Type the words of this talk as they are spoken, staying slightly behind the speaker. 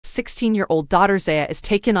16-year-old daughter Zaya is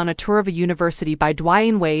taken on a tour of a university by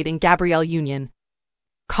Dwyane and Gabrielle Union.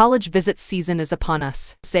 College visit season is upon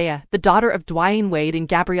us. Zaya, the daughter of Dwyane and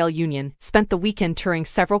Gabrielle Union, spent the weekend touring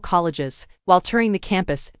several colleges. While touring the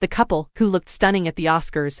campus, the couple, who looked stunning at the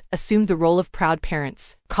Oscars, assumed the role of proud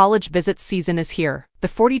parents. College visit season is here. The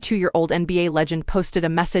 42-year-old NBA legend posted a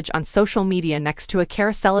message on social media next to a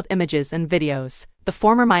carousel of images and videos. The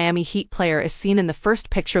former Miami Heat player is seen in the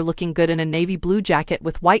first picture looking good in a navy blue jacket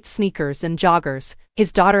with white sneakers and joggers.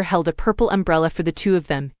 His daughter held a purple umbrella for the two of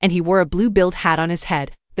them, and he wore a blue-billed hat on his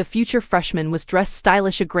head. The future freshman was dressed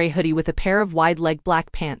stylish, a gray hoodie with a pair of wide-leg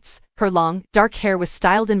black pants. Her long, dark hair was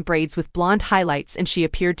styled in braids with blonde highlights, and she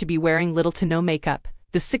appeared to be wearing little to no makeup.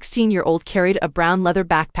 The 16-year-old carried a brown leather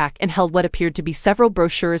backpack and held what appeared to be several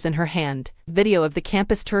brochures in her hand. Video of the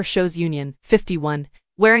campus tour shows Union, 51,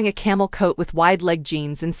 wearing a camel coat with wide-leg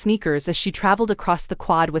jeans and sneakers as she traveled across the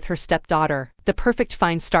quad with her stepdaughter. The perfect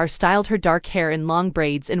fine star styled her dark hair in long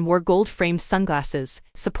braids and wore gold-framed sunglasses.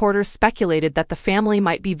 Supporters speculated that the family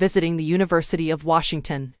might be visiting the University of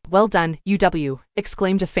Washington. "Well done, UW,"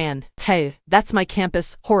 exclaimed a fan. "Hey, that's my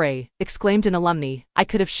campus, hooray," exclaimed an alumni. "I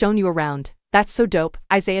could have shown you around. That's so dope,"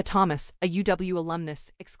 Isaiah Thomas, a UW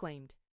alumnus, exclaimed.